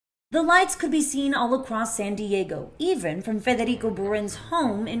The lights could be seen all across San Diego, even from Federico Burin's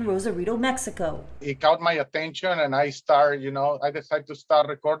home in Rosarito, Mexico. It caught my attention and I decided to start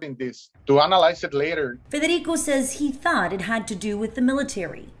recording this to analyze it later. Federico says he thought it had to do with the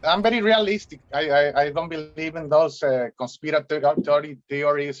military. I'm very realistic. I don't believe in those conspiracy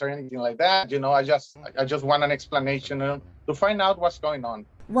theories or anything like that. I just want an explanation to find out what's going on.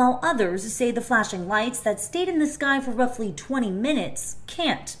 While others say the flashing lights that stayed in the sky for roughly 20 minutes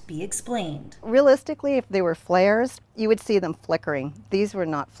can't be explained. Realistically, if they were flares, you would see them flickering. These were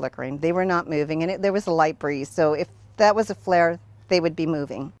not flickering. They were not moving, and there was a light breeze. So if that was a flare, they would be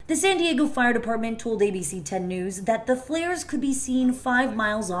moving. The San Diego Fire Department told ABC 10 News that the flares could be seen 5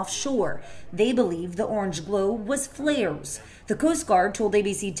 miles offshore. They believe the orange glow was flares. The Coast Guard told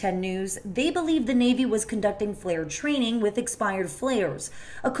ABC 10 News they believe the Navy was conducting flare training with expired flares.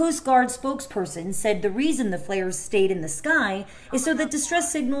 A Coast Guard spokesperson said the reason the flares stayed in the sky is so that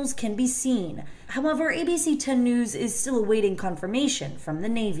distress signals can be seen. However, ABC 10 News is still awaiting confirmation from the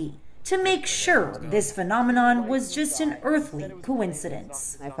Navy to make sure this phenomenon was just an earthly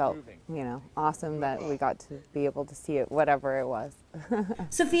coincidence. I felt, awesome that we got to be able to see it, whatever it was.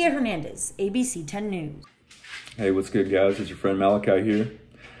 Sophia Hernandez, ABC 10 News. Hey, what's good, guys? It's your friend Malachi here.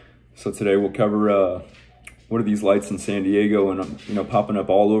 So today we'll cover what are these lights in San Diego and popping up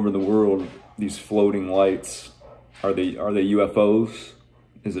all over the world. These floating lights, are they UFOs?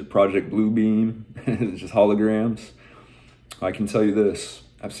 Is it Project Bluebeam? Is it just holograms? I can tell you this.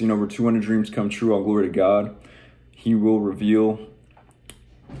 I've seen over 200 dreams come true, all glory to God. He will reveal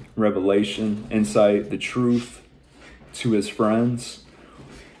revelation, insight, the truth to his friends,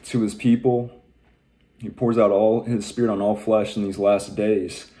 to his people. He pours out all his spirit on all flesh in these last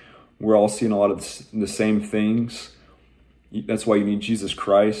days. We're all seeing a lot of the same things. That's why you need Jesus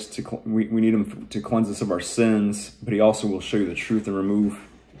Christ. We need him to cleanse us of our sins, but he also will show you the truth and remove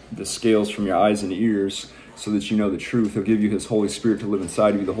the scales from your eyes and ears, so that you know the truth. He'll give you his Holy Spirit to live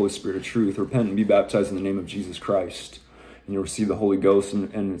inside of you, the Holy Spirit of truth. Repent and be baptized in the name of Jesus Christ, and you'll receive the Holy Ghost,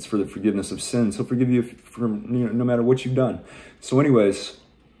 and it's for the forgiveness of sins. He'll forgive you no matter what you've done. So anyways,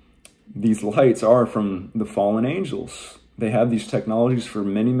 these lights are from the fallen angels. They have these technologies for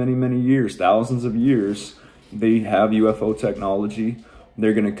many, many, many years, thousands of years. They have UFO technology.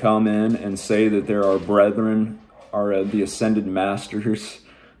 They're going to come in and say that there are brethren, are the ascended masters.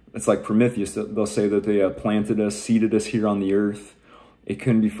 It's like Prometheus. They'll say that they planted us, seated us here on the earth. It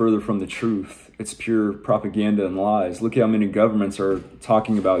couldn't be further from the truth. It's pure propaganda and lies. Look how many governments are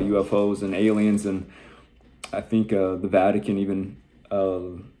talking about UFOs and aliens, and I think the Vatican even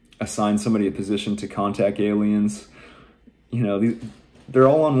assigned somebody a position to contact aliens. They're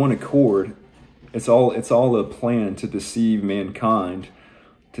all on one accord. It's all a plan to deceive mankind,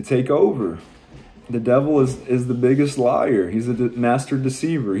 to take over. The devil is the biggest liar. He's a master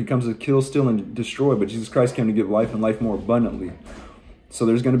deceiver. He comes to kill, steal, and destroy, but Jesus Christ came to give life and life more abundantly. So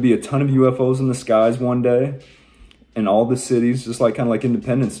there's going to be a ton of UFOs in the skies one day, in all the cities, just kind of like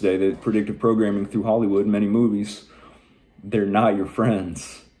Independence Day, the predictive programming through Hollywood, many movies. They're not your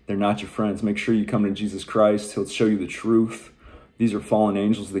friends. They're not your friends. Make sure you come to Jesus Christ. He'll show you the truth. These are fallen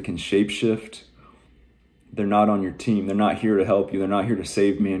angels that can shapeshift. They're not on your team. They're not here to help you. They're not here to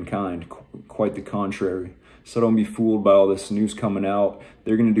save mankind. Quite the contrary. So don't be fooled by all this news coming out.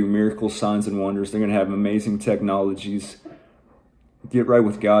 They're going to do miracles, signs, and wonders. They're going to have amazing technologies. Get right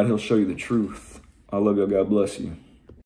with God. He'll show you the truth. I love you. God bless you.